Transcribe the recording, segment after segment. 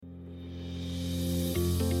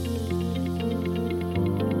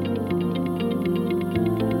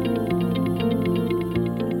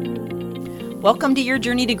Welcome to Your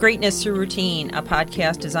Journey to Greatness Through Routine, a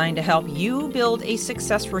podcast designed to help you build a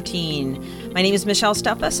success routine. My name is Michelle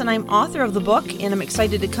Steffes, and I'm author of the book, and I'm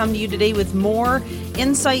excited to come to you today with more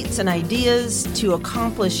insights and ideas to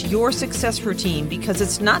accomplish your success routine, because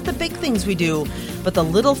it's not the big things we do, but the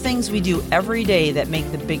little things we do every day that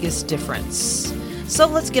make the biggest difference. So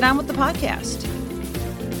let's get on with the podcast.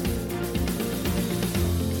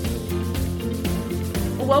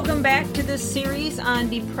 Welcome back to this series on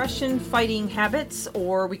depression-fighting habits,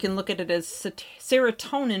 or we can look at it as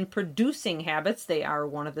serotonin-producing habits. They are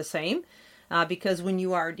one of the same, because when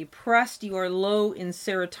you are depressed, you are low in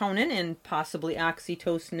serotonin and possibly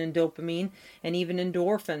oxytocin and dopamine, and even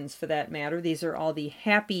endorphins for that matter. These are all the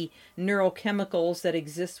happy neurochemicals that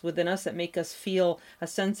exist within us that make us feel a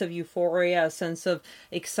sense of euphoria, a sense of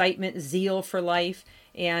excitement, zeal for life.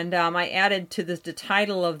 And I added to the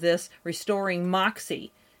title of this, Restoring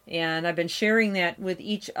Moxie. And I've been sharing that with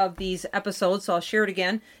each of these episodes, so I'll share it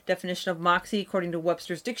again. Definition of Moxie, according to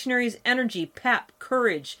Webster's Dictionary, is energy, pep,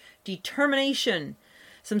 courage, determination.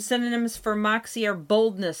 Some synonyms for Moxie are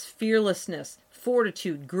boldness, fearlessness,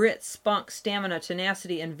 fortitude, grit, spunk, stamina,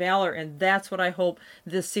 tenacity, and valor. And that's what I hope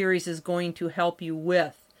this series is going to help you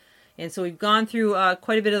with. And so we've gone through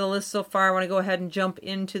quite a bit of the list so far. I want to go ahead and jump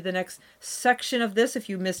into the next section of this. If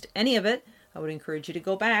you missed any of it, I would encourage you to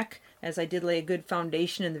go back, as I did lay a good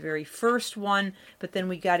foundation in the very first one. But then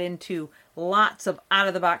we got into lots of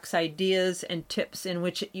out-of-the-box ideas and tips in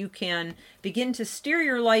which you can begin to steer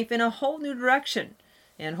your life in a whole new direction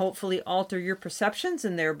and hopefully alter your perceptions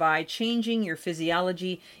and thereby changing your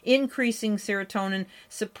physiology, increasing serotonin,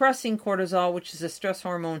 suppressing cortisol, which is a stress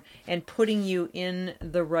hormone, and putting you in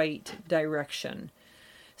the right direction.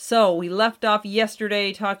 So we left off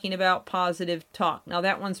yesterday talking about positive talk. Now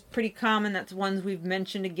that one's pretty common. That's ones we've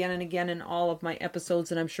mentioned again and again in all of my episodes,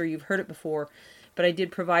 and I'm sure you've heard it before. But I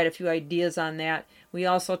did provide a few ideas on that. We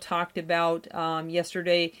also talked about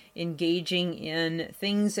yesterday engaging in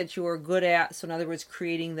things that you are good at. So in other words,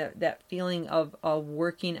 creating that feeling of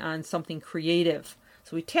working on something creative.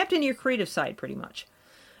 So we tapped into your creative side pretty much.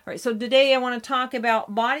 All right, so today I want to talk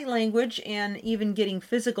about body language and even getting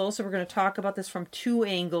physical. So we're going to talk about this from two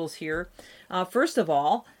angles here. First of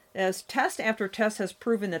all, as test after test has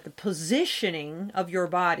proven that the positioning of your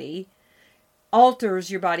body alters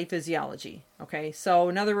your body physiology. Okay, so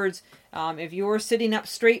in other words, if you're sitting up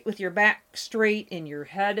straight with your back straight and your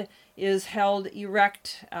head is held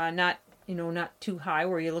erect, not too high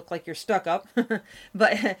where you look like you're stuck up,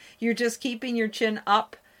 but you're just keeping your chin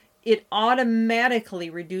up, it automatically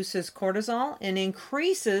reduces cortisol and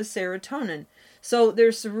increases serotonin. So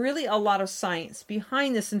there's really a lot of science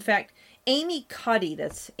behind this. In fact, Amy Cuddy,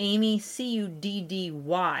 that's Amy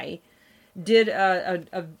Cuddy, did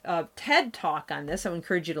a TED talk on this. I would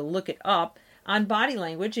encourage you to look it up, on body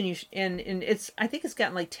language, and it's, I think it's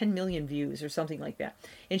gotten like 10 million views or something like that.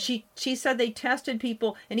 And she said they tested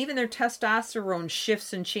people, and even their testosterone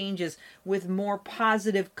shifts and changes with more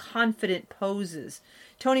positive, confident poses.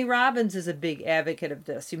 Tony Robbins is a big advocate of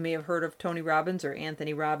this. You may have heard of Tony Robbins or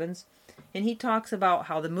Anthony Robbins. And he talks about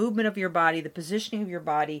how the movement of your body, the positioning of your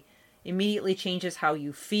body, immediately changes how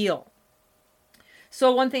you feel.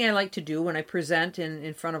 So one thing I like to do when I present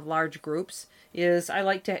in front of large groups is I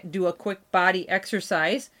like to do a quick body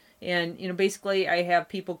exercise. And, basically I have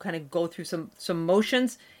people kind of go through some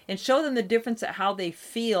motions and show them the difference at how they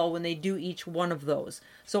feel when they do each one of those.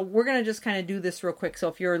 So we're going to just kind of do this real quick. So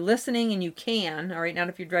if you're listening and you can, all right, not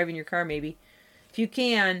if you're driving your car maybe, if you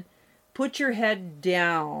can, put your head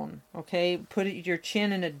down, okay? Put your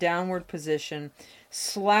chin in a downward position.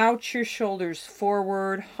 Slouch your shoulders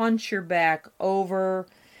forward, hunch your back over,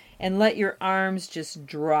 and let your arms just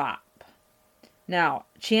drop. Now,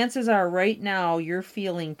 chances are right now you're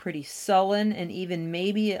feeling pretty sullen and even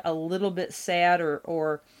maybe a little bit sad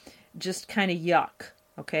or just kind of yuck,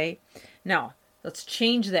 okay? Now, let's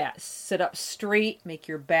change that. Sit up straight, make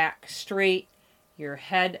your back straight, your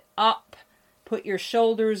head up, put your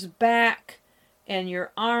shoulders back, and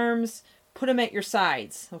your arms, put them at your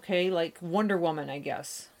sides, okay? Like Wonder Woman, I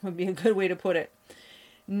guess, would be a good way to put it.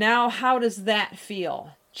 Now, how does that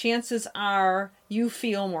feel? Chances are you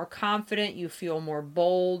feel more confident, you feel more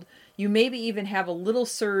bold, you maybe even have a little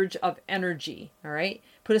surge of energy, all right?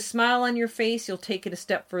 Put a smile on your face, you'll take it a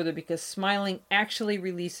step further because smiling actually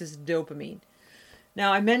releases dopamine.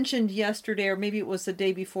 Now, I mentioned yesterday, or maybe it was the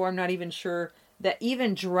day before, I'm not even sure, that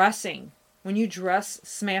even dressing, when you dress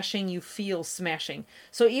smashing, you feel smashing.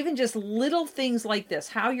 So even just little things like this,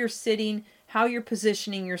 how you're sitting, how you're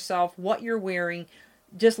positioning yourself, what you're wearing,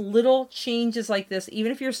 just little changes like this,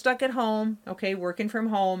 even if you're stuck at home, okay, working from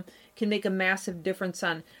home, can make a massive difference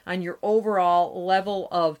on your overall level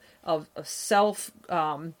of self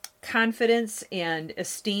confidence and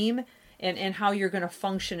esteem, and how you're going to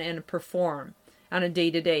function and perform on a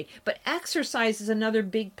day-to-day. But exercise is another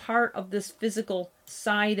big part of this physical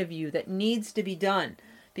side of you that needs to be done,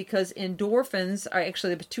 because endorphins are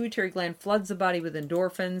actually, the pituitary gland floods the body with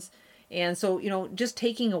endorphins. And so, just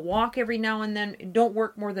taking a walk every now and then, don't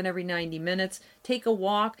work more than every 90 minutes. Take a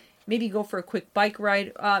walk, maybe go for a quick bike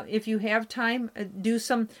ride. If you have time, do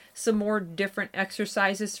some more different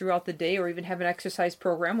exercises throughout the day, or even have an exercise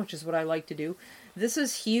program, which is what I like to do. This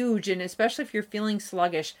is huge, and especially if you're feeling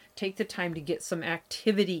sluggish, take the time to get some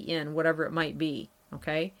activity in, whatever it might be,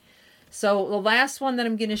 okay? So the last one that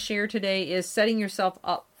I'm going to share today is setting yourself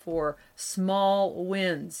up for small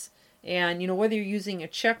wins. And, whether you're using a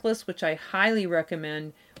checklist, which I highly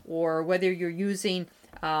recommend, or whether you're using,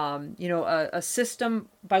 a system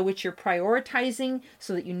by which you're prioritizing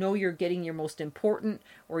so that you're getting your most important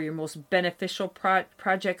or your most beneficial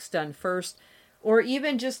projects done first, or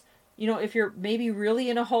even just, if you're maybe really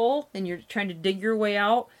in a hole and you're trying to dig your way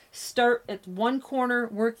out, start at one corner,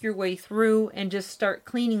 work your way through, and just start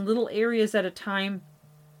cleaning little areas at a time,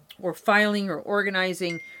 or filing or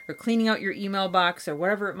organizing or cleaning out your email box or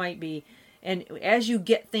whatever it might be. And as you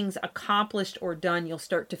get things accomplished or done, you'll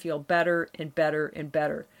start to feel better and better and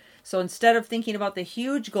better. So instead of thinking about the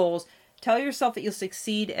huge goals, tell yourself that you'll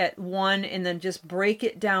succeed at one, and then just break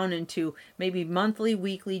it down into maybe monthly,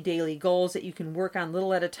 weekly, daily goals that you can work on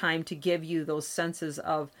little at a time to give you those senses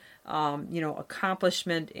of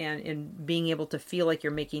accomplishment and being able to feel like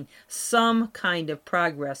you're making some kind of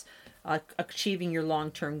progress, achieving your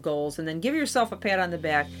long-term goals. And then give yourself a pat on the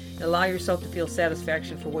back and allow yourself to feel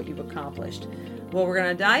satisfaction for what you've accomplished. Well, we're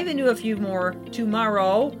going to dive into a few more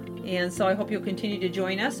tomorrow, and so I hope you'll continue to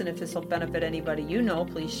join us. And if this will benefit anybody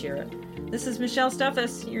please share it. This is Michelle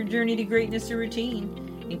Steffes, your journey to greatness through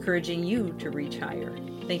routine, encouraging you to reach higher.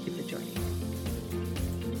 Thank you for joining us.